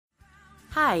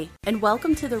Hi, and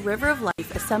welcome to the River of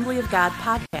Life Assembly of God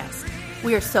podcast.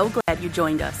 We are so glad you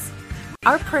joined us.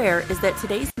 Our prayer is that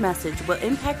today's message will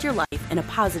impact your life in a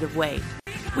positive way.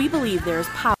 We believe there is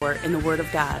power in the Word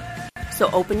of God. So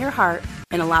open your heart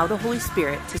and allow the Holy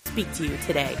Spirit to speak to you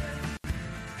today.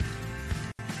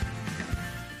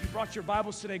 If you brought your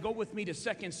Bibles today, go with me to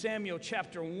 2 Samuel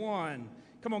chapter 1.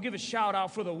 Come on, give a shout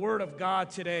out for the Word of God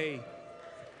today.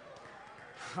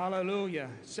 Hallelujah.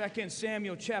 2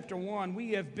 Samuel chapter 1.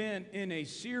 We have been in a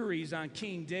series on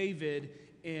King David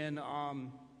and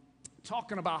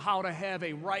talking about how to have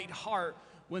a right heart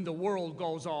when the world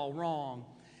goes all wrong.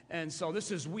 And so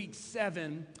this is week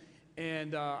 7,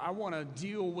 and I want to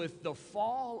deal with the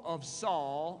fall of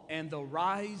Saul and the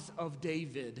rise of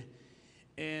David.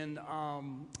 And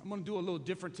I'm going to do a little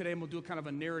different today. I'm going to do a kind of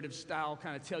a narrative style,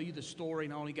 kind of tell you the story,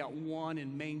 and I only got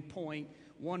one main point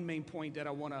that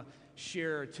I want to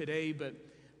share today. But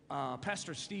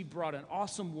Pastor Steve brought an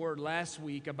awesome word last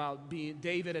week about being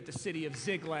David at the city of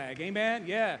Ziklag. Amen?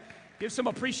 Yeah. Give some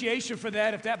appreciation for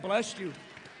that if that blessed you.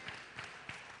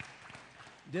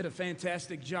 Did a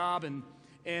fantastic job.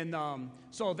 And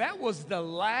so that was the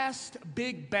last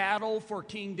big battle for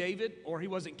King David, or he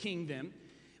wasn't king then,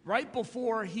 right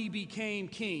before he became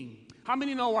king. How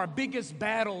many know our biggest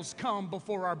battles come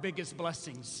before our biggest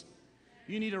blessings?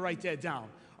 You need to write that down.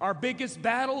 Our biggest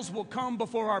battles will come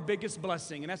before our biggest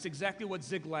blessing. And that's exactly what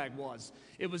Ziklag was.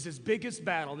 It was his biggest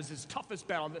battle. It was his toughest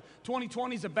battle.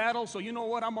 2020 is a battle, so you know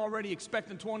what? I'm already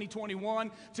expecting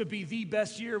 2021 to be the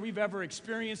best year we've ever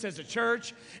experienced as a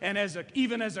church and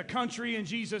even as a country in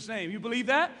Jesus' name. You believe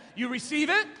that? You receive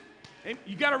it?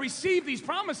 You got to receive these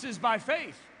promises by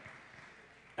faith.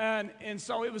 And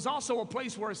so it was also a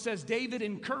place where it says David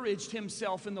encouraged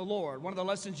himself in the Lord. One of the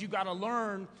lessons you got to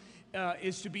learn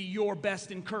is to be your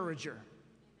best encourager.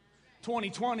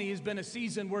 2020 has been a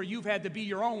season where you've had to be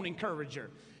your own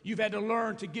encourager. You've had to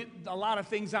learn to get a lot of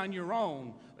things on your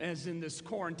own, as in this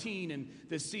quarantine and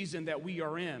this season that we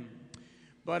are in.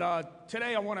 But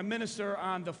today I want to minister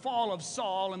on the fall of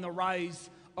Saul and the rise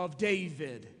of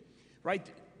David. Write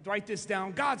this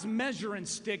down. God's measuring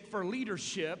stick for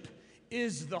leadership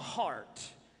is the heart.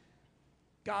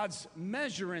 God's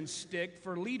measuring stick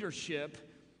for leadership,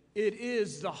 it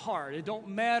is the heart. It don't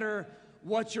matter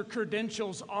what your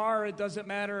credentials are. It doesn't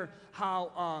matter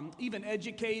how even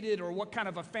educated or what kind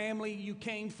of a family you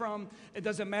came from. It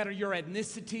doesn't matter your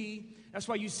ethnicity. That's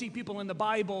why you see people in the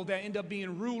Bible that end up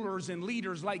being rulers and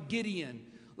leaders like Gideon,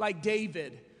 like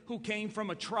David, who came from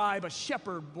a tribe, a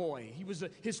shepherd boy.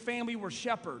 His family were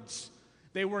shepherds.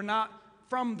 They were not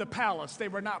from the palace. They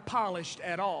were not polished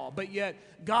at all. But yet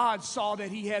God saw that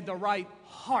he had the right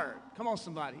heart. Come on,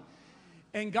 somebody.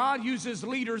 And God uses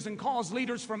leaders and calls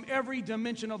leaders from every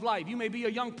dimension of life. You may be a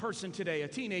young person today, a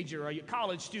teenager, or a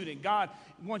college student. God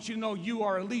wants you to know you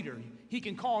are a leader. He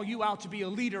can call you out to be a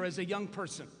leader as a young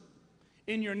person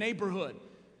in your neighborhood,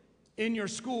 in your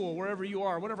school, wherever you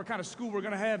are, whatever kind of school we're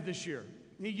going to have this year.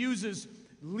 He uses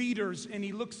leaders and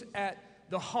he looks at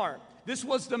the heart. This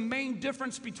was the main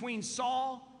difference between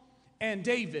Saul and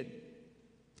David.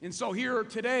 And so here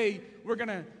today, we're going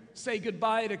to say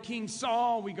goodbye to King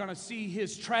Saul. We're going to see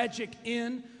his tragic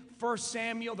end. 1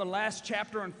 Samuel, the last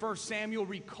chapter in 1 Samuel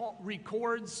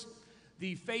records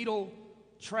the fatal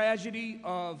tragedy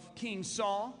of King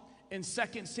Saul. And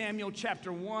 2 Samuel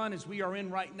chapter 1, as we are in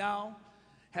right now,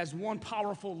 has one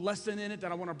powerful lesson in it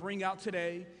that I want to bring out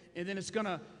today. And then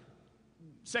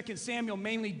 2 Samuel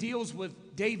mainly deals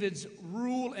with David's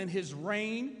rule and his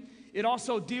reign. It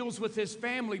also deals with his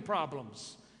family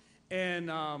problems.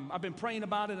 And I've been praying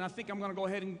about it, and I think I'm going to go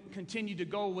ahead and continue to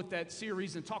go with that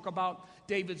series and talk about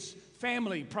David's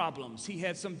family problems. He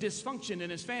had some dysfunction in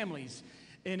his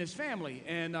family.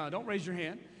 And don't raise your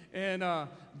hand. And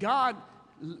God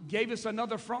gave us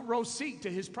another front row seat to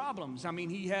his problems. I mean,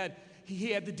 he had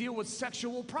to deal with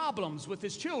sexual problems with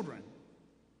his children.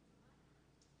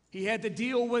 He had to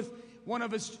deal with one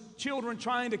of his children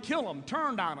trying to kill him,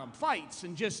 turned on him, fights,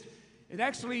 and it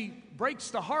actually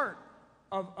breaks the heart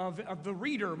of the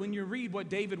reader when you read what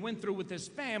David went through with his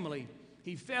family.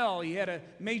 He fell. He had a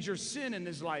major sin in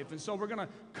his life. And so we're going to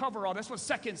cover all. That's what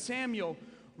 2 Samuel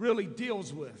really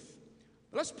deals with.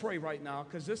 Let's pray right now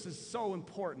because this is so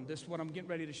important. This is what I'm getting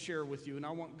ready to share with you. And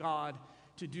I want God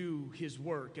to do his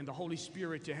work and the Holy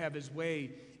Spirit to have his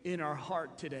way in our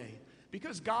heart today.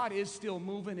 Because God is still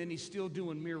moving and he's still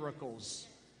doing miracles.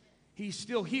 He's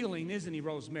still healing, isn't he,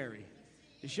 Rosemary?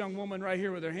 This young woman right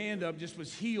here with her hand up just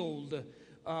was healed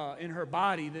in her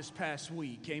body this past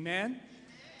week. Amen?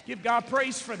 Give God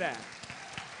praise for that.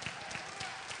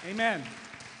 Amen.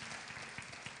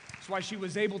 That's why she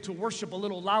was able to worship a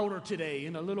little louder today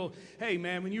and a little, hey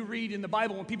man, when you read in the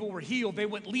Bible, when people were healed, they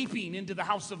went leaping into the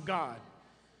house of God.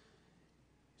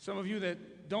 Some of you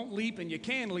that don't leap and you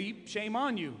can leap, shame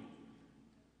on you.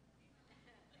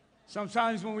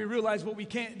 Sometimes when we realize what we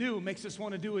can't do, it makes us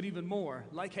want to do it even more,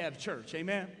 like have church,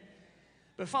 amen?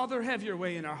 But Father, have your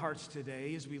way in our hearts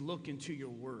today as we look into your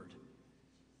word.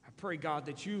 I pray, God,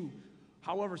 that you,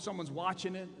 however someone's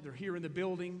watching it, they're here in the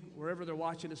building, wherever they're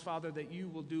watching this, Father, that you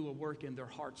will do a work in their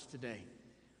hearts today.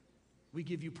 We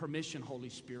give you permission, Holy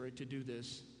Spirit, to do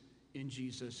this in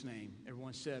Jesus' name.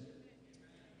 Everyone said,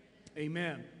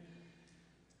 amen.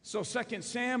 So 2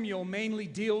 Samuel mainly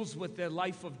deals with the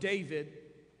life of David,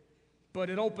 but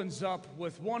it opens up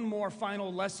with one more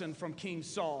final lesson from King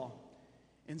Saul.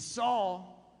 And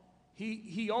Saul,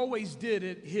 he always did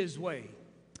it his way.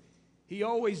 He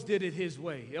always did it his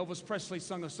way. Elvis Presley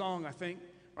sung a song, I think.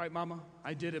 Right, Mama?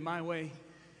 I did it my way.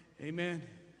 Amen.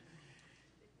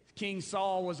 King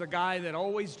Saul was a guy that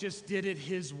always just did it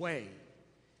his way.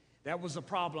 That was a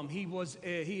problem.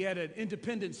 He had an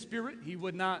independent spirit.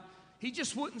 He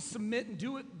just wouldn't submit and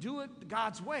do it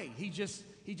God's way. He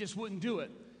just wouldn't do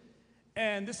it.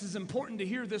 And this is important to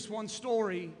hear this one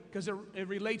story because it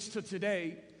relates to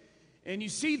today. And you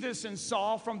see this in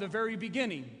Saul from the very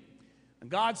beginning. And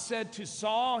God said to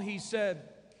Saul, he said,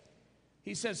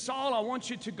 Saul, I want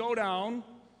you to go down.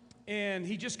 And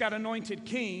he just got anointed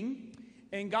king.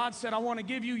 And God said, I want to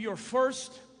give you your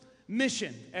first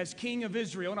mission as king of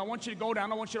Israel. And I want you to go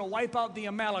down. I want you to wipe out the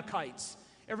Amalekites.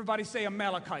 Everybody say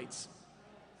Amalekites.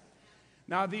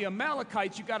 Now, the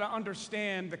Amalekites, you got to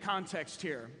understand the context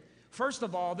here. First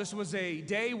of all, this was a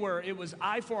day where it was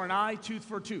eye for an eye, tooth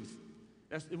for tooth.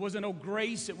 It wasn't no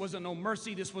grace. It wasn't no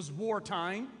mercy. This was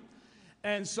wartime.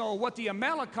 And so what the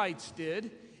Amalekites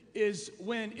did is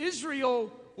when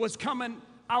Israel was coming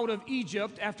out of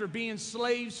Egypt after being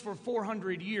slaves for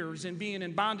 400 years and being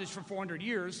in bondage for 400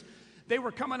 years, they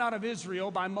were coming out of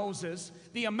Israel by Moses.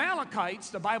 The Amalekites,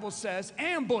 the Bible says,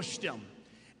 ambushed them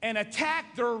and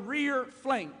attacked their rear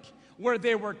flank. Where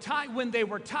they were when they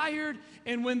were tired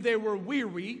and when they were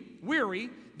weary,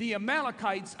 the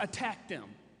Amalekites attacked them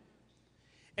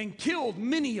and killed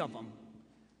many of them.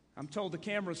 I'm told the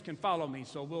cameras can follow me,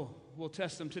 so we'll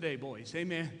test them today, boys.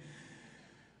 Amen.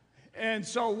 And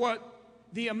so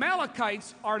the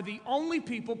Amalekites are the only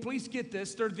people, please get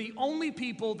this, they're the only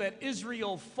people that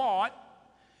Israel fought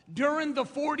during the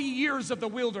 40 years of the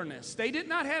wilderness. They did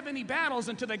not have any battles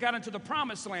until they got into the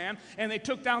promised land and they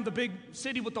took down the big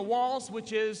city with the walls,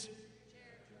 which is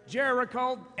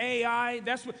Jericho, Ai.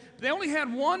 They only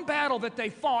had one battle that they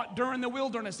fought during the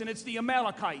wilderness, and it's the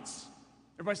Amalekites.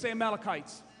 Everybody say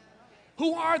Amalekites.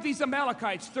 Who are these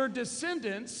Amalekites? They're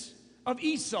descendants of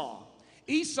Esau.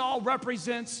 Esau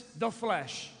represents the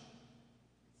flesh.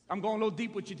 I'm going a little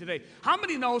deep with you today. How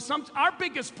many know our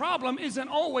biggest problem isn't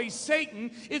always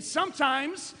Satan, it's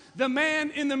sometimes the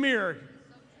man in the mirror.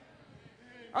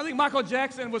 I think Michael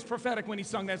Jackson was prophetic when he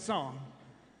sung that song.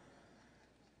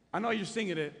 I know you're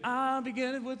singing it. I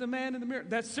began with the man in the mirror.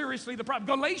 That's seriously the problem.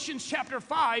 Galatians chapter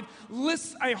 5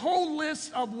 lists a whole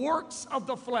list of works of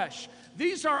the flesh.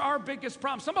 These are our biggest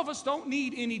problems. Some of us don't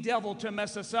need any devil to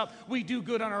mess us up. We do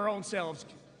good on our own selves.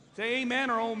 Say amen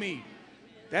or oh me.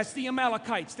 That's the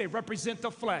Amalekites. They represent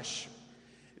the flesh.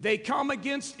 They come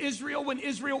against Israel when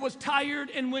Israel was tired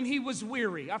and when he was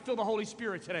weary. I feel the Holy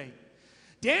Spirit today.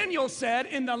 Daniel said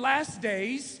in the last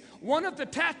days, one of the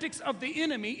tactics of the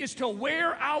enemy is to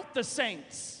wear out the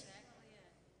saints.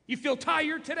 You feel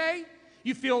tired today?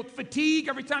 You feel fatigue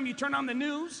every time you turn on the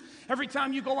news, every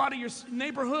time you go out of your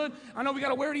neighborhood. I know we got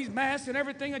to wear these masks and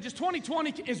everything, and just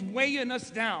 2020 is weighing us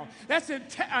down. That's an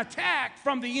attack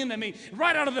from the enemy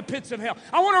right out of the pits of hell.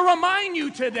 I want to remind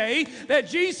you today that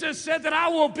Jesus said that I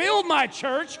will build my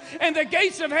church, and the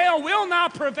gates of hell will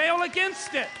not prevail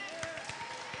against it.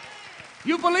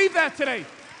 You believe that today?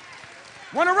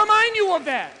 Want to remind you of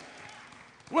that.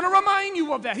 Want to remind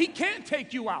you of that. He can't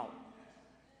take you out.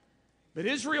 But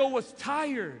Israel was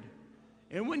tired.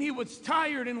 And when he was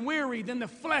tired and weary, then the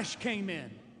flesh came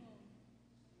in.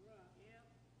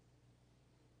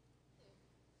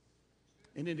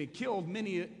 And it killed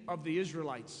many of the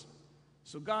Israelites.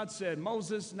 So God said,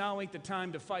 Moses, now ain't the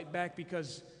time to fight back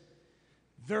because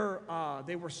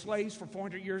they were slaves for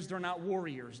 400 years. They're not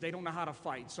warriors. They don't know how to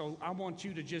fight. So I want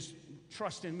you to just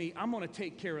trust in me. I'm going to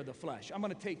take care of the flesh. I'm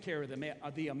going to take care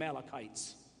of the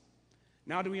Amalekites.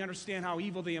 Now do we understand how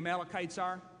evil the Amalekites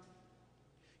are?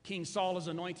 King Saul is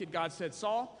anointed. God said,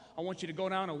 Saul, I want you to go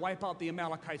down and wipe out the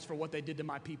Amalekites for what they did to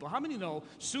my people. How many know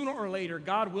sooner or later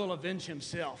God will avenge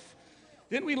himself?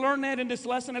 Didn't we learn that in this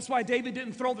lesson? That's why David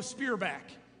didn't throw the spear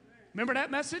back. Remember that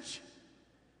message?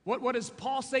 What does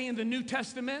Paul say in the New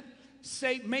Testament?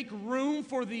 Say, make room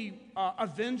for the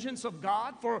vengeance of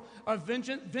God, for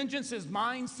vengeance is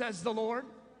mine, says the Lord.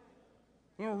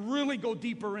 We're going to really go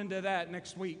deeper into that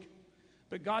next week.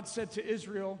 But God said to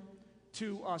Israel,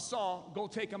 to Saul, go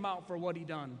take him out for what he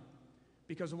done,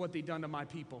 because of what they done to my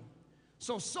people.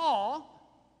 So Saul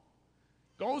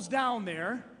goes down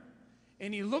there,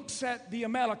 and he looks at the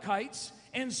Amalekites,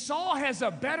 and Saul has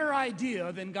a better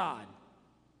idea than God.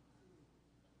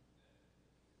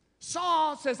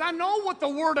 Saul says, I know what the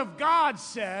Word of God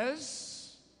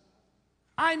says.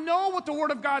 I know what the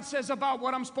Word of God says about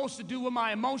what I'm supposed to do with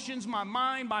my emotions, my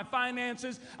mind, my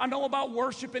finances. I know about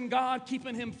worshiping God,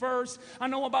 keeping Him first. I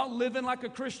know about living like a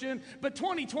Christian. But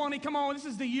 2020, come on, this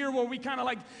is the year where we kind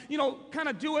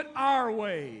of do it our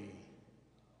way.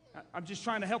 I'm just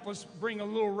trying to help us bring a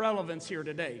little relevance here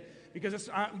today. Because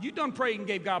you done prayed and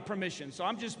gave God permission. So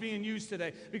I'm just being used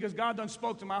today because God done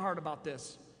spoke to my heart about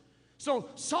this. So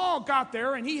Saul got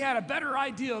there, and he had a better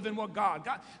idea than what God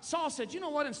got. Saul said, you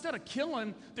know what, instead of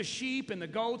killing the sheep and the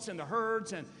goats and the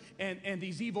herds and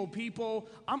these evil people,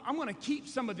 I'm going to keep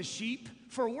some of the sheep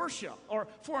for worship or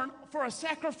for a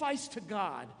sacrifice to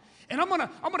God. And I'm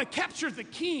gonna capture the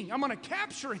king. I'm going to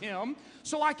capture him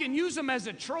so I can use him as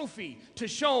a trophy to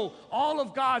show all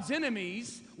of God's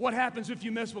enemies what happens if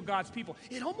you mess with God's people.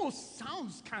 It almost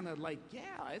sounds kind of like,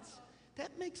 yeah,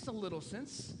 that makes a little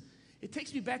sense. It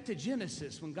takes me back to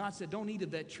Genesis when God said, don't eat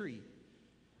of that tree.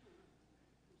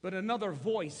 But another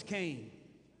voice came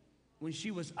when she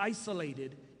was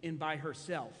isolated and by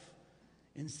herself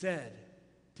and said,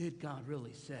 did God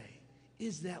really say?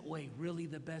 Is that way really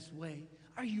the best way?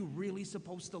 Are you really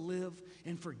supposed to live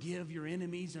and forgive your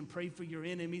enemies and pray for your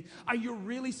enemies? Are you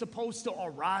really supposed to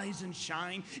arise and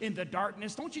shine in the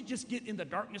darkness? Don't you just get in the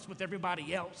darkness with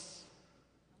everybody else?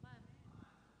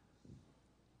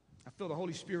 I feel the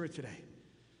Holy Spirit today.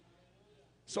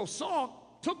 So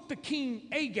Saul took the king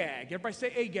Agag. Everybody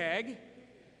say Agag.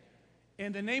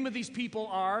 And the name of these people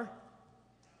are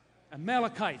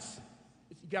Amalekites.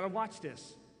 You got to watch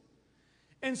this.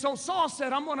 And so Saul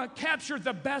said, I'm going to capture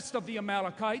the best of the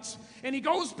Amalekites. And he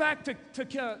goes back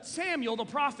to Samuel, the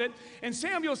prophet. And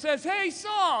Samuel says, hey,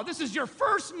 Saul, this is your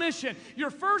first mission, your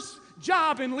first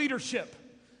job in leadership.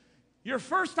 Your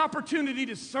first opportunity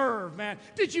to serve, man.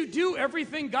 Did you do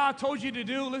everything God told you to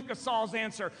do? Look at Saul's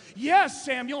answer. Yes,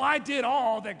 Samuel, I did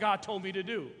all that God told me to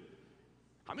do.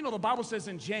 How many know the Bible says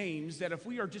in James that if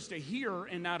we are just a hearer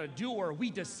and not a doer, we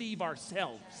deceive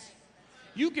ourselves?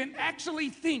 You can actually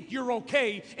think you're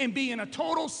okay and be in a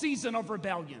total season of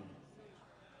rebellion.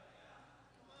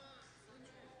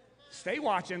 Stay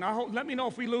watching. Let me know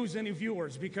if we lose any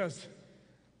viewers because,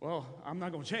 well, I'm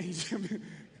not going to change.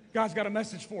 God's got a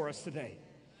message for us today.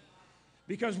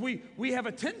 Because we have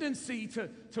a tendency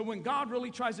to when God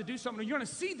really tries to do something, you're going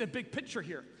to see the big picture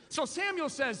here. So Samuel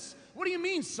says, what do you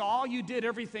mean, Saul? You did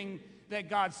everything that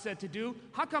God said to do.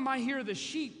 How come I hear the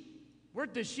sheep?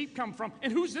 Where'd the sheep come from?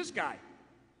 And who's this guy?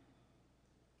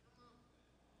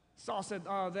 Saul said,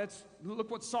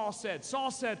 look what Saul said.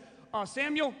 Saul said,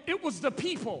 Samuel, it was the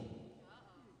people.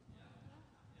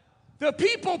 The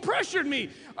people pressured me.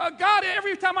 God,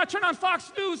 every time I turn on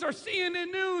Fox News or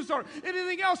CNN News or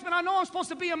anything else, man, I know I'm supposed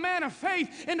to be a man of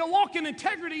faith and to walk in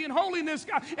integrity and holiness,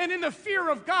 God, and in the fear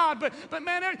of God. But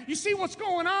man, you see what's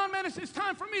going on, man? It's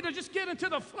time for me to just get into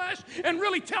the flesh and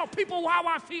really tell people how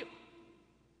I feel.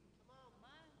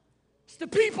 It's the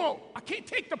people. I can't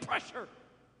take the pressure.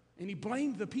 And he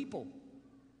blamed the people.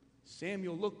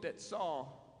 Samuel looked at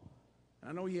Saul, and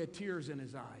I know he had tears in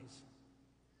his eyes.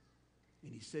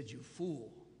 And he said, you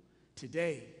fool,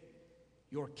 today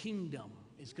your kingdom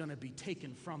is going to be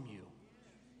taken from you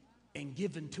and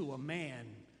given to a man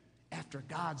after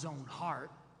God's own heart.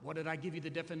 What did I give you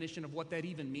the definition of what that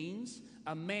even means?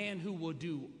 A man who will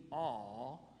do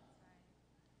all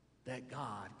that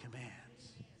God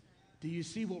commands. Do you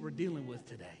see what we're dealing with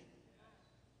today?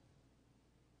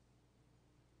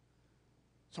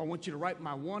 So I want you to write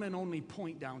my one and only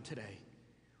point down today.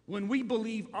 When we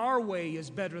believe our way is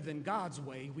better than God's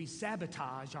way, we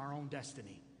sabotage our own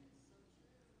destiny.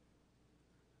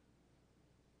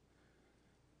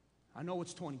 I know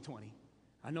it's 2020.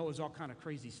 I know there's all kind of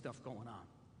crazy stuff going on.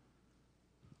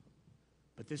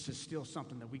 But this is still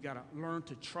something that we got to learn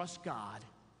to trust God,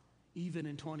 even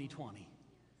in 2020,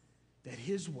 that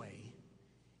His way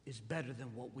is better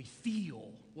than what we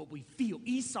feel.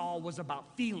 Esau was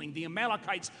about feeling. The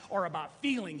Amalekites are about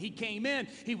feeling. He came in.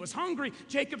 He was hungry.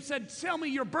 Jacob said, sell me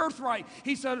your birthright.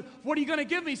 He said, what are you going to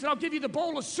give me? He said, I'll give you the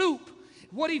bowl of soup.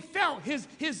 What he felt,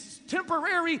 his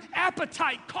temporary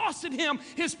appetite costed him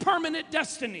his permanent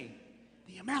destiny.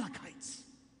 The Amalekites.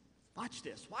 Watch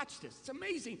this, watch this. It's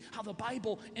amazing how the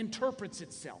Bible interprets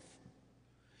itself.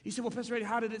 You say, well, Pastor Eddie,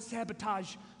 how did it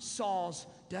sabotage Saul's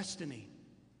destiny?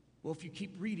 Well, if you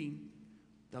keep reading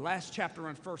the last chapter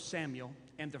on 1 Samuel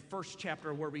and the first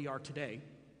chapter where we are today,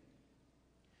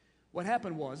 what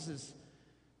happened is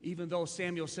even though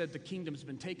Samuel said the kingdom's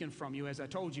been taken from you, as I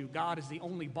told you, God is the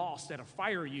only boss that'll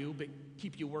fire you but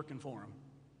keep you working for him.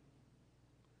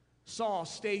 Saul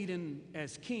stayed in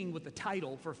as king with the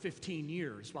title for 15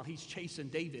 years while he's chasing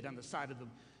David on the side of the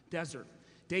desert.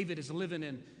 David is living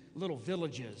in little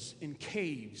villages, in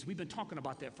caves. We've been talking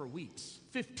about that for weeks.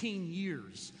 15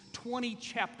 years, 20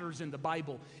 chapters in the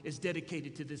Bible is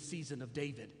dedicated to this season of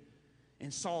David.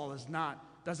 And Saul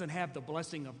doesn't have the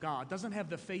blessing of God, doesn't have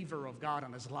the favor of God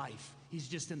on his life. He's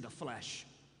just in the flesh.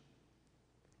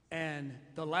 And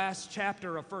the last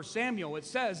chapter of 1 Samuel, it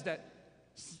says that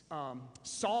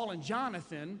Saul and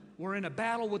Jonathan were in a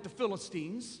battle with the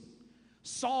Philistines.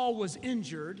 Saul was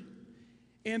injured,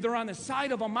 and they're on the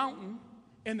side of a mountain,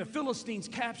 and the Philistines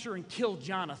capture and kill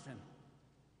Jonathan,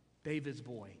 David's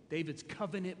boy, David's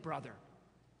covenant brother.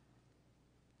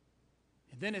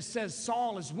 And then it says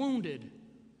Saul is wounded,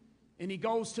 and he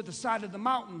goes to the side of the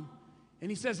mountain,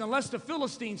 and he says, unless the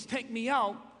Philistines take me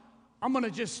out, I'm going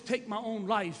to just take my own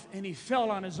life. And he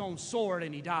fell on his own sword,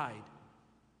 and he died.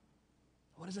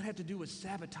 What does it have to do with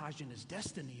sabotaging his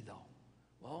destiny, though?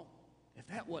 Well, if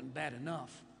that wasn't bad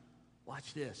enough,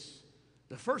 watch this.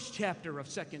 The first chapter of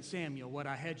 2 Samuel, what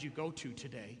I had you go to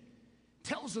today,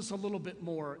 tells us a little bit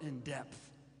more in depth.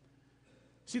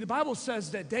 See, the Bible says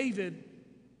that David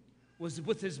was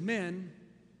with his men,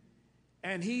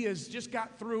 and he has just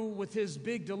got through with his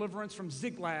big deliverance from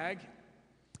Ziklag.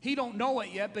 He don't know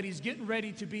it yet, but he's getting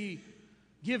ready to be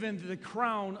given the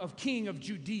crown of king of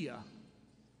Judea.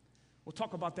 We'll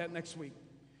talk about that next week.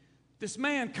 This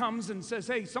man comes and says,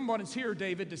 hey, someone's here,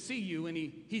 David, to see you, and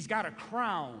he's got a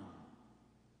crown.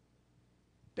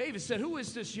 David said, who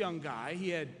is this young guy? He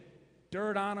had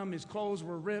dirt on him, his clothes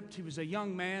were ripped, he was a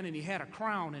young man, and he had a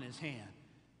crown in his hand.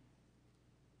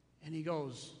 And he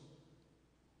goes,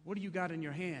 what do you got in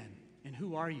your hand, and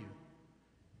who are you?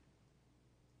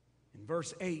 In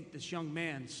verse 8, this young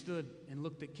man stood and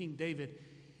looked at King David,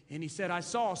 and he said, I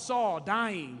saw Saul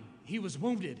dying. He was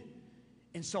wounded.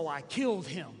 And so I killed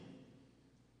him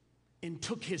and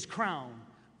took his crown.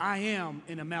 I am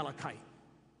an Amalekite.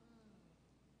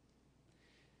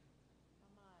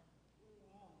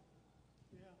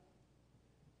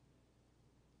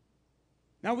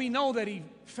 Now we know that he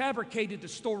fabricated the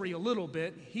story a little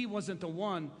bit. He wasn't the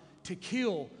one to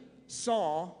kill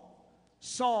Saul.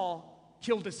 Saul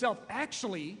killed himself.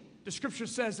 Actually, the scripture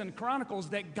says in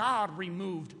Chronicles that God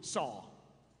removed Saul.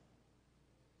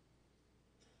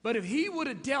 But if he would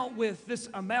have dealt with this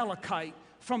Amalekite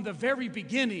from the very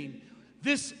beginning,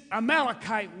 this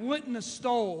Amalekite wouldn't have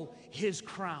stole his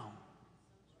crown.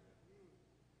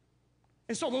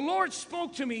 And so the Lord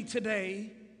spoke to me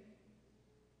today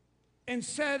and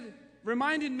said,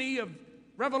 reminded me of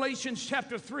Revelation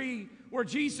chapter 3, where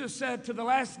Jesus said to the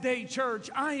last day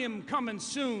church, I am coming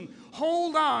soon.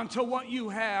 Hold on to what you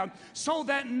have so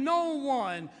that no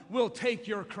one will take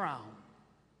your crown.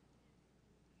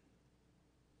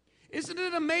 Isn't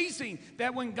it amazing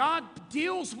that when God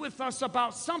deals with us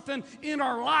about something in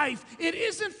our life, it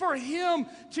isn't for him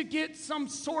to get some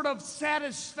sort of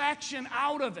satisfaction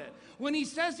out of it. When he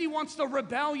says he wants the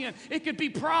rebellion, it could be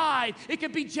pride, it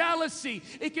could be jealousy,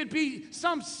 it could be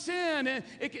some sin.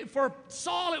 For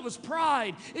Saul, it was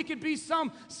pride. It could be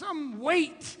some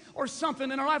weight or something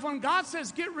in our life. When God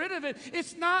says get rid of it,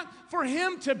 it's not for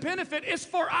him to benefit, it's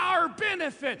for our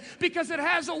benefit, because it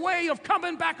has a way of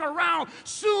coming back around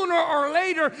sooner or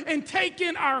later and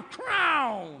taking our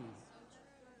crown.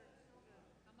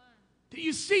 Do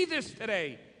you see this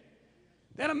today?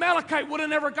 That Amalekite would have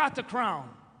never got the crown.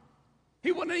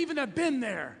 He wouldn't even have been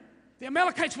there. The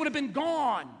Amalekites would have been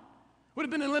gone, would have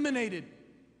been eliminated.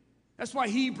 That's why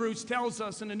Hebrews tells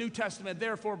us in the New Testament,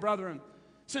 therefore, brethren,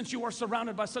 since you are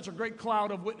surrounded by such a great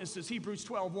cloud of witnesses, Hebrews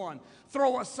 12:1,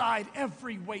 throw aside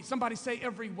every weight. Somebody say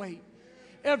every weight.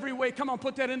 Every weight. Come on,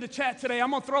 put that in the chat today.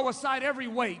 I'm going to throw aside every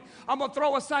weight. I'm going to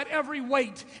throw aside every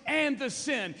weight and the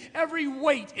sin. Every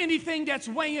weight, anything that's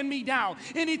weighing me down,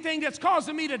 anything that's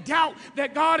causing me to doubt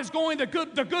that God is going the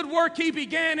good work he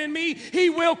began in me,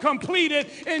 he will complete it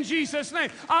in Jesus'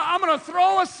 name. I'm going to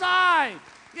throw aside,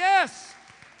 yes,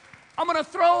 I'm going to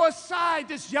throw aside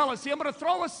this jealousy. I'm going to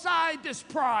throw aside this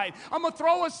pride. I'm going to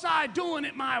throw aside doing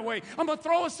it my way. I'm going to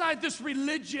throw aside this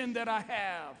religion that I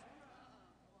have.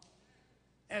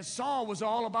 And Saul was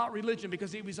all about religion,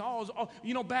 because he was all,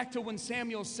 back to when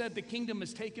Samuel said the kingdom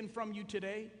is taken from you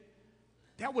today.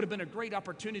 That would have been a great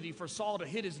opportunity for Saul to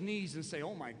hit his knees and say,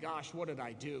 oh my gosh, what did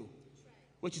I do?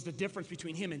 Which is the difference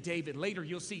between him and David. Later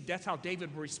you'll see that's how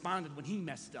David responded when he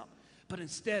messed up. But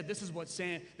instead, this is what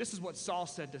Saul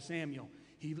said to Samuel.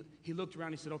 He looked around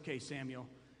and he said, okay, Samuel,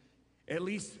 at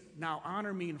least now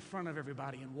honor me in front of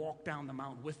everybody and walk down the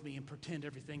mountain with me and pretend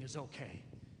everything is okay.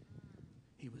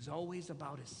 He was always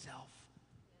about himself.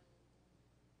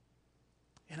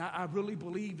 And I really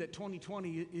believe that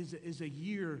 2020 is a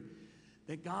year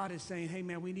that God is saying, hey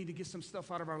man, we need to get some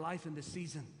stuff out of our life in this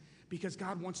season. Because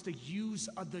God wants to use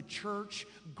the church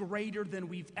greater than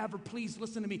we've ever, please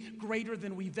listen to me, greater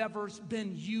than we've ever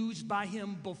been used by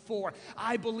Him before.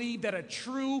 I believe that a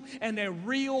true and a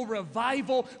real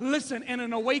revival, listen, and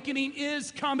an awakening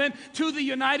is coming to the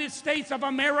United States of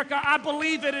America. I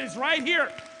believe it is right here.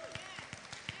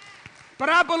 But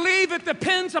I believe it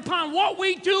depends upon what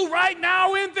we do right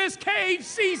now in this cave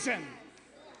season.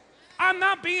 I'm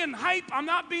not being hype. I'm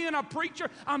not being a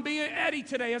preacher. I'm being Eddie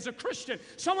today as a Christian.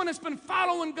 Someone that's been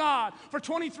following God for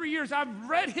 23 years. I've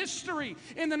read history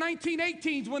in the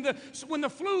 1918s when the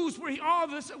flus were all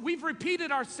this. We've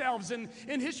repeated ourselves in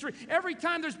history. Every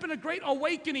time there's been a great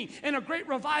awakening and a great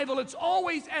revival, it's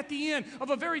always at the end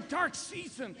of a very dark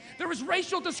season. There was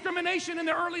racial discrimination in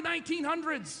the early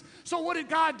 1900s. So what did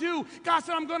God do? God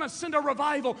said, I'm going to send a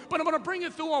revival, but I'm going to bring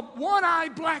it through a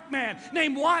one-eyed black man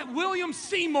named William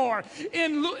Seymour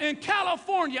in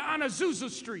California on Azusa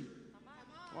Street.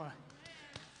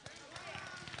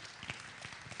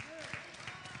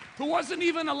 Who wasn't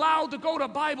even allowed to go to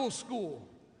Bible school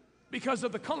because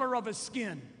of the color of his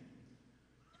skin.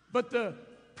 But the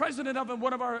president of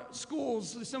one of our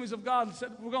schools, the Assemblies of God,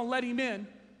 said, we're going to let him in.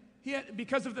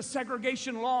 Because of the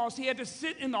segregation laws, he had to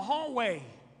sit in the hallway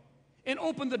and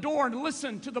open the door and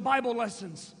listen to the Bible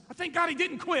lessons. I thank God he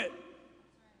didn't quit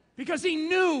because he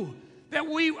knew that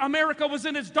America was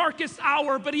in its darkest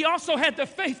hour, but he also had the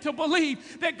faith to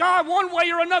believe that God, one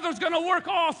way or another, is going to work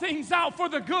all things out for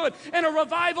the good. And a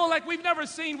revival like we've never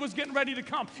seen was getting ready to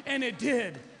come, and it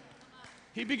did.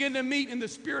 He began to meet, and the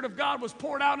Spirit of God was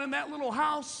poured out in that little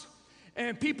house,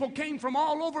 and people came from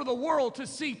all over the world to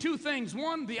see two things.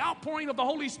 One, the outpouring of the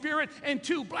Holy Spirit, and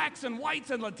two, blacks and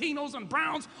whites and Latinos and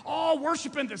browns all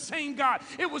worshiping the same God.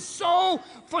 It was so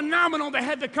phenomenal they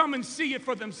had to come and see it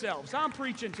for themselves. I'm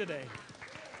preaching today.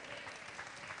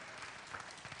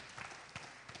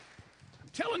 I'm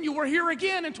telling you, we're here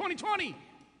again in 2020.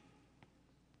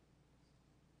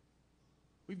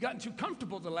 We've gotten too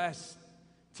comfortable the last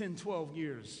 10, 12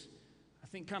 years. I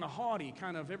think kind of haughty,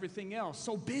 kind of everything else,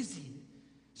 so busy.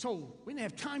 So we didn't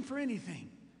have time for anything.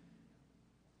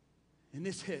 And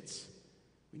this hits.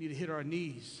 We need to hit our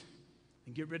knees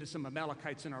and get rid of some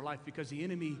Amalekites in our life because the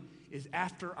enemy is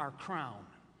after our crown.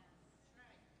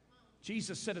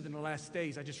 Jesus said it in the last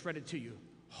days. I just read it to you.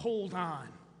 Hold on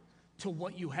to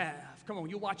what you have. Come on,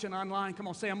 you're watching online. Come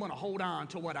on, say, I'm going to hold on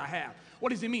to what I have. What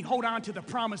does it mean? Hold on to the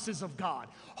promises of God.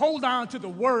 Hold on to the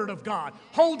word of God.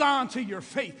 Hold on to your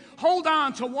faith. Hold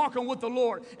on to walking with the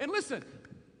Lord. And listen,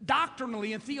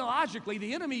 doctrinally and theologically,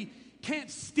 the enemy can't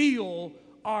steal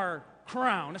our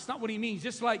crown. That's not what he means.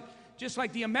 Just like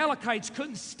the Amalekites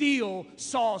couldn't steal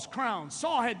Saul's crown.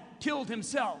 Saul had killed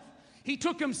himself. He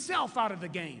took himself out of the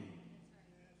game.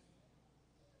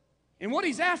 And what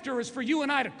he's after is for you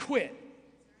and I to quit.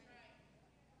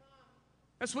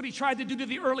 That's what he tried to do to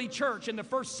the early church in the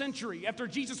first century after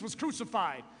Jesus was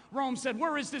crucified. Rome said,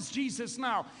 where is this Jesus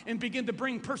now? And began to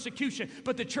bring persecution.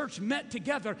 But the church met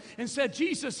together and said,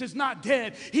 Jesus is not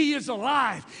dead. He is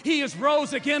alive. He is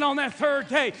rose again on that third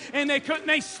day. And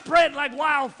they spread like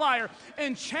wildfire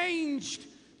and changed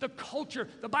the culture.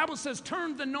 The Bible says,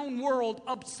 turned the known world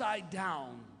upside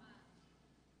down.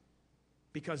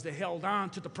 Because they held on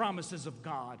to the promises of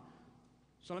God.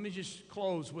 So let me just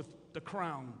close with the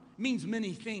crown. It means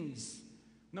many things.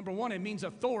 Number one, it means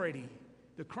authority.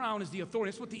 The crown is the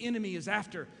authority. That's what the enemy is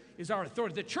after, is our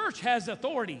authority. The church has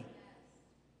authority.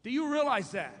 Do you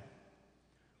realize that?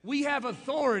 We have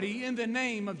authority in the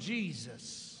name of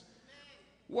Jesus.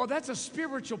 Well, that's a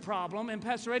spiritual problem. And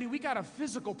Pastor Eddie, we got a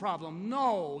physical problem.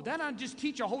 No, that I just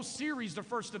teach a whole series the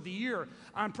first of the year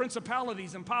on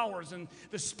principalities and powers and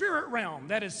the spirit realm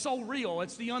that is so real.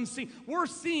 It's the unseen. We're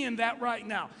seeing that right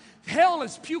now. Hell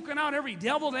is puking out every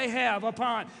devil they have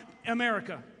upon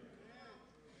America.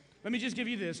 Let me just give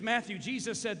you this. Matthew,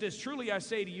 Jesus said this, truly I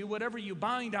say to you, whatever you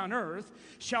bind on earth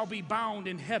shall be bound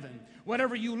in heaven.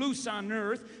 Whatever you loose on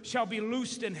earth shall be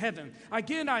loosed in heaven.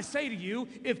 Again, I say to you,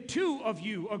 if two of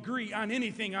you agree on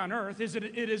anything on earth,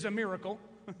 it is a miracle.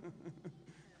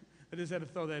 I just had to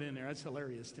throw that in there. That's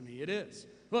hilarious to me. It is.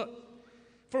 Look,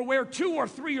 for where two or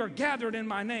three are gathered in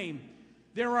my name,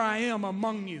 there I am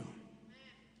among you.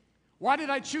 Why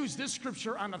did I choose this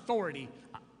scripture on authority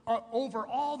over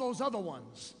all those other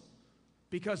ones?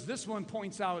 Because this one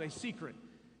points out a secret.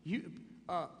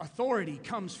 Authority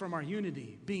comes from our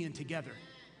unity, being together.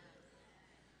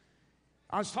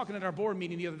 I was talking at our board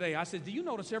meeting the other day. I said, do you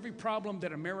notice every problem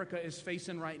that America is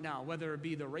facing right now, whether it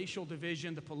be the racial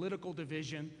division, the political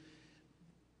division,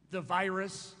 the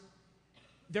virus,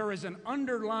 there is an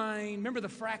underlying, remember the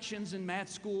fractions in math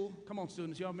school? Come on,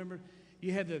 students, y'all remember?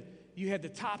 You had the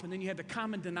top and then you had the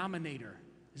common denominator.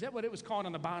 Is that what it was called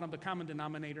on the bottom, the common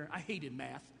denominator? I hated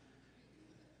math.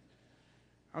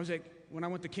 I was like, when I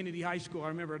went to Kennedy High School, I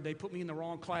remember they put me in the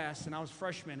wrong class and I was a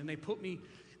freshman, and they put me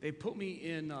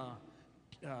in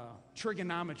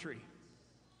trigonometry,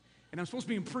 and I'm supposed to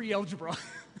be in pre-algebra.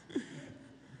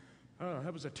 Oh,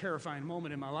 that was a terrifying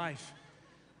moment in my life.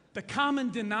 The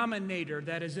common denominator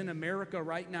that is in America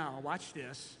right now, watch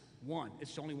this,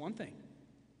 it's only one thing: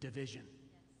 division.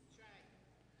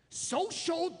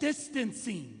 Social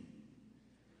distancing,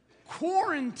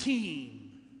 quarantine.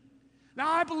 Now,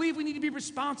 I believe we need to be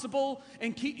responsible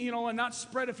and keep, and not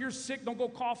spread. If you're sick, don't go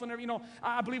coughing.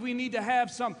 I believe we need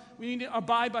to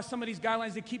abide by some of these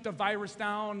guidelines to keep the virus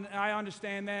down. I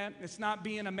understand that. It's not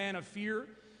being a man of fear.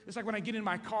 It's like when I get in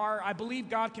my car, I believe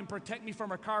God can protect me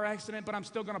from a car accident, but I'm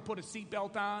still going to put a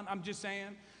seatbelt on. I'm just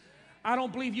saying. I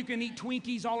don't believe you can eat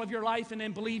Twinkies all of your life and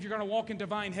then believe you're going to walk in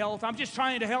divine health. I'm just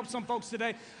trying to help some folks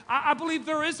today. I believe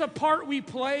there is a part we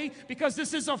play because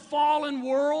this is a fallen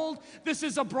world. This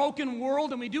is a broken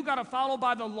world, and we do got to follow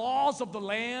by the laws of the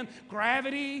land,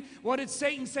 gravity. What did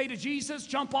Satan say to Jesus?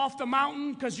 Jump off the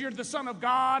mountain because you're the Son of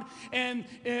God, and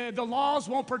the laws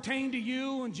won't pertain to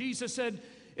you. And Jesus said,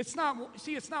 it's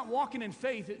not walking in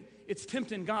faith. It's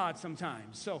tempting God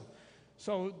sometimes.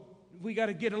 So we got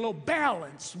to get a little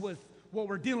balance with what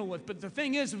we're dealing with. But the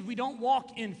thing is, we don't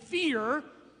walk in fear,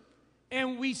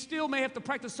 and we still may have to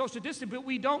practice social distancing, but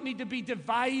we don't need to be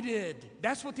divided.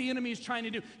 That's what the enemy is trying to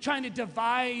do, trying to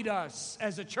divide us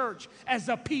as a church, as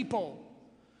a people.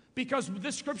 Because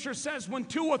this scripture says when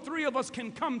 2 or 3 of us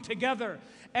can come together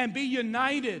and be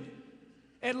united,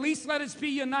 at least let us be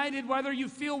united, whether you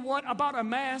feel what about a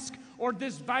mask or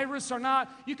this virus or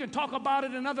not. You can talk about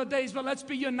it in other days, but let's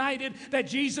be united that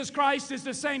Jesus Christ is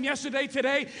the same yesterday,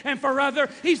 today, and forever.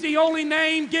 He's the only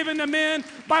name given to men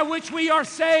by which we are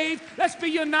saved. Let's be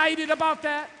united about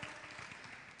that.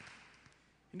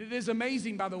 And it is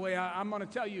amazing, by the way, I'm going to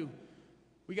tell you,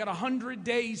 we got 100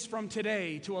 days from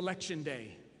today to Election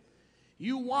Day.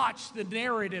 You watch the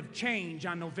narrative change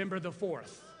on November the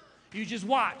 4th. You just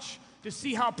watch to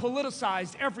see how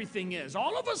politicized everything is.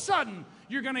 All of a sudden,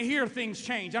 you're going to hear things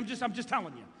change. I'm just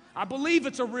telling you. I believe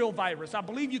it's a real virus. I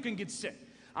believe you can get sick.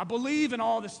 I believe in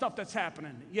all this stuff that's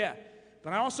happening. Yeah.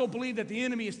 But I also believe that the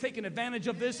enemy is taking advantage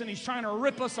of this, and he's trying to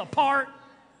rip us apart.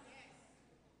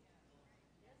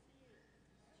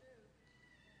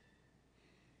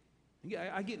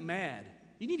 Yeah, I get mad.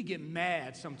 You need to get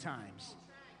mad sometimes.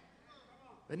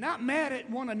 But not mad at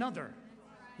one another.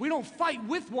 We don't fight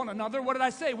with one another. What did I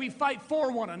say? We fight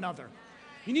for one another.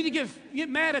 You need to get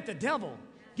mad at the devil.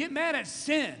 Get mad at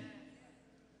sin.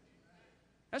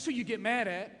 That's who you get mad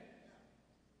at.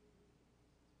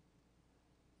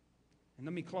 And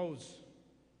let me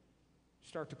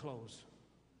start to close.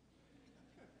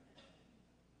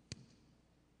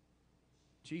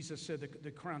 Jesus said the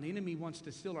crown, the enemy wants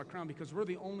to steal our crown because we're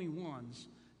the only ones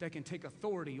that can take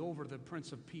authority over the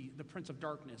Prince of Peace, the Prince of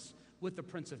Darkness with the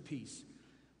Prince of Peace.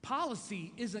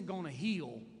 Policy isn't going to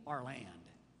heal our land.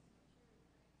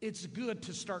 It's good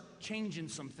to start changing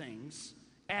some things.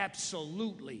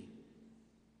 Absolutely.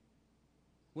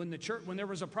 When there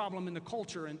was a problem in the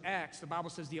culture in Acts, the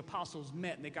Bible says the apostles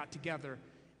met and they got together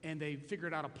and they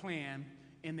figured out a plan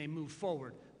and they moved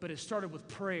forward. But it started with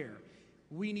prayer.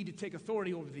 We need to take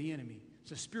authority over the enemy.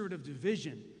 It's a spirit of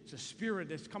division. It's a spirit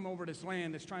that's come over this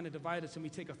land that's trying to divide us, and we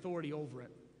take authority over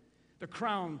it. The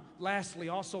crown, lastly,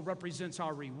 also represents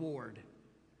our reward.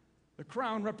 The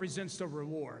crown represents the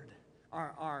reward,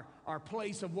 our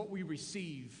place of what we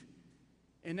receive.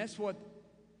 And that's what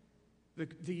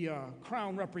the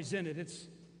crown represented. It's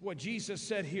what Jesus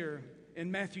said here in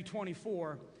Matthew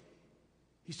 24.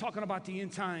 He's talking about the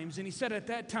end times, and he said at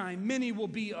that time, many will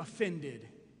be offended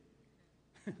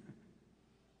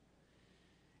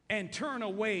and turn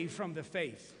away from the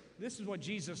faith. This is what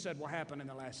Jesus said will happen in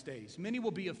the last days. Many will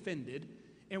be offended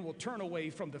and will turn away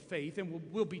from the faith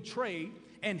and will betray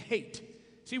and hate.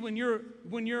 See, when you're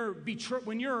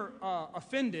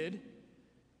offended,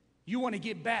 you want to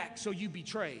get back, so you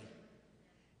betray.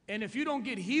 And if you don't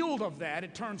get healed of that,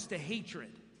 it turns to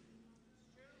hatred.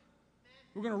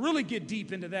 We're going to really get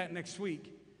deep into that next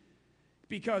week.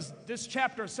 Because this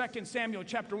chapter, 2 Samuel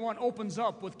chapter 1, opens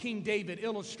up with King David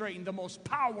illustrating the most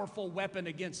powerful weapon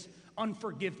against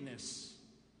unforgiveness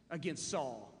against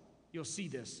Saul. You'll see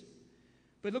this.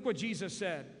 But look what Jesus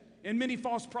said. And many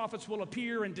false prophets will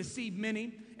appear and deceive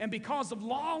many, and because of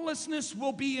lawlessness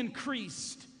will be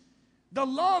increased. The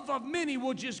love of many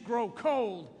will just grow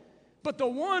cold, but the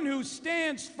one who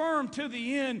stands firm to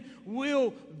the end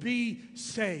will be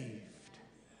saved.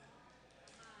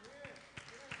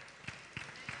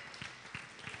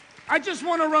 I just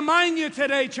want to remind you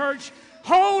today, church,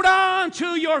 hold on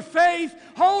to your faith.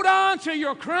 Hold on to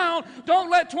your crown. Don't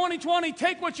let 2020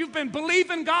 take what you've been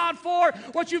believing God for,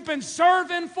 what you've been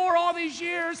serving for all these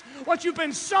years, what you've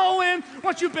been sowing,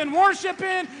 what you've been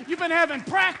worshiping. You've been having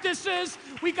practices.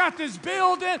 We got this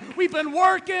building. We've been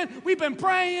working. We've been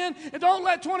praying. And don't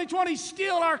let 2020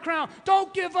 steal our crown.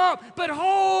 Don't give up, but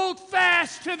hold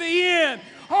fast to the end.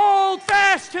 Hold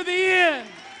fast to the end.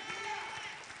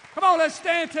 Come on, let's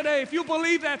stand today if you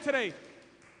believe that today.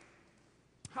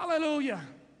 Hallelujah.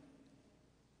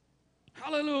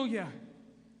 Hallelujah.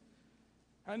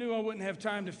 I knew I wouldn't have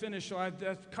time to finish, so I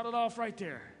cut it off right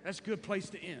there. That's a good place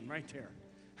to end, right there.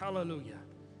 Hallelujah.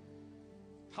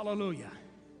 Hallelujah.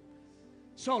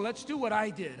 So let's do what I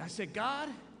did. I said, God,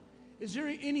 is there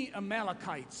any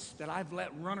Amalekites that I've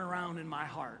let run around in my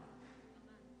heart?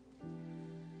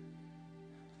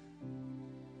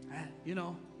 You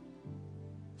know,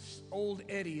 old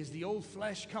Eddie, is the old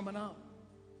flesh coming up?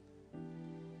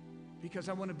 Because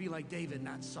I want to be like David,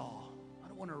 not Saul. I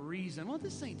don't want to reason, well,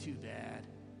 this ain't too bad.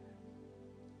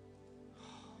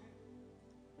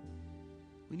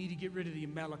 We need to get rid of the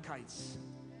Amalekites.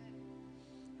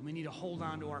 And we need to hold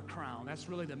on to our crown. That's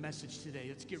really the message today.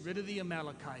 Let's get rid of the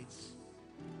Amalekites.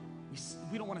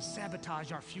 We don't want to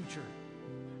sabotage our future.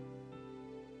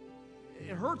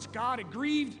 It hurts God. It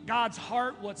grieved God's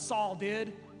heart what Saul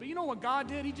did. But you know what God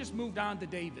did? He just moved on to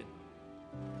David.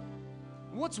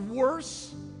 What's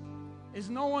worse is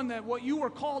knowing that what you were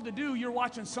called to do, you're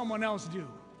watching someone else do.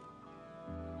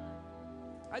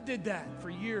 I did that for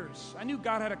years. I knew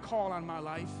God had a call on my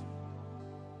life,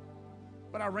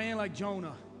 but I ran like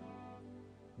Jonah.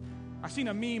 I seen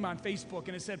a meme on Facebook,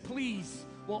 and it said, please,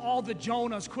 will all the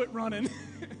Jonahs quit running? Does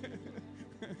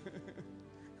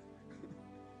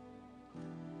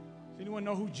anyone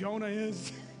know who Jonah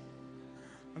is?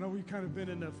 I know we've kind of been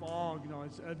in the fog. You know,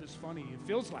 it's funny. It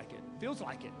feels like it. It feels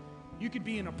like it. You could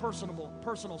be in a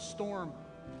personal storm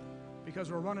because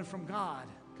we're running from God.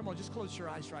 Come on, just close your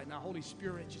eyes right now. Holy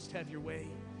Spirit, just have your way.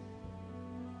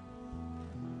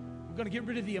 We're going to get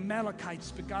rid of the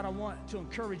Amalekites, but God, I want to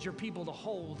encourage your people to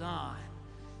hold on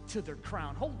to their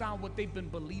crown. Hold on what they've been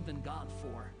believing God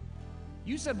for.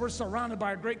 You said we're surrounded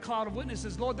by a great cloud of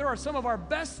witnesses. Lord, there are some of our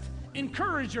best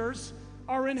encouragers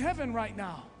are in heaven right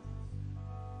now.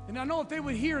 And I know if they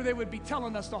would hear, they would be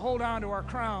telling us to hold on to our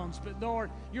crowns. But Lord,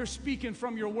 you're speaking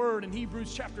from your word in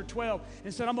Hebrews chapter 12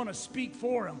 and said, I'm going to speak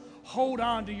for them. Hold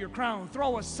on to your crown.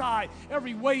 Throw aside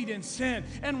every weight and sin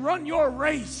and run your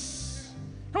race.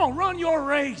 Come on, run your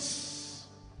race.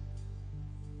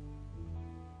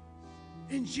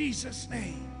 In Jesus'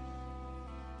 name.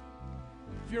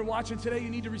 If you're watching today, you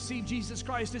need to receive Jesus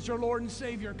Christ as your Lord and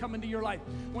Savior and come into your life.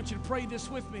 I want you to pray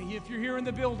this with me. If you're here in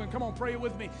the building, come on, pray it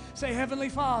with me. Say, Heavenly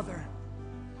Father,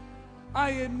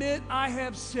 I admit I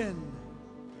have sinned.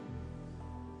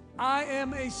 I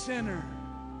am a sinner.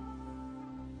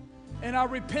 And I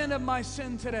repent of my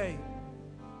sin today.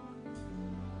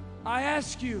 I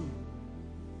ask you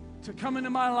to come into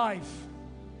my life,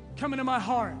 come into my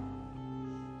heart.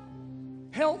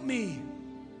 Help me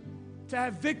to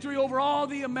have victory over all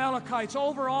the Amalekites,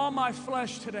 over all my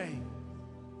flesh today.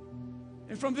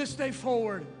 And from this day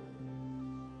forward,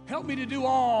 help me to do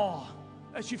all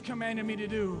that you've commanded me to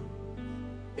do.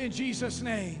 In Jesus'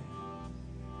 name.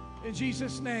 In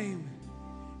Jesus' name.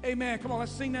 Amen. Come on,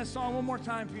 let's sing that song one more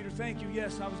time, Peter. Thank you.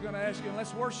 Yes, I was going to ask you. And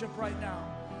let's worship right now.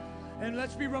 And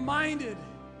let's be reminded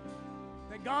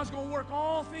that God's going to work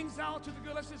all things out to the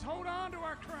good. Let's just hold on to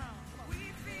our crown.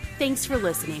 Thanks for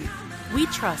listening. We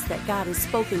trust that God has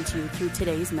spoken to you through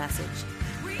today's message.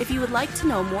 If you would like to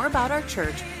know more about our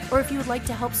church, or if you would like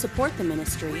to help support the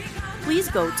ministry, please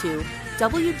go to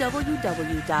www.rol-ag.org.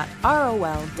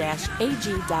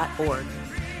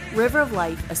 River of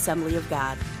Life Assembly of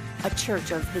God, a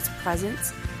church of His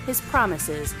presence, His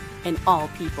promises, and all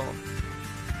people.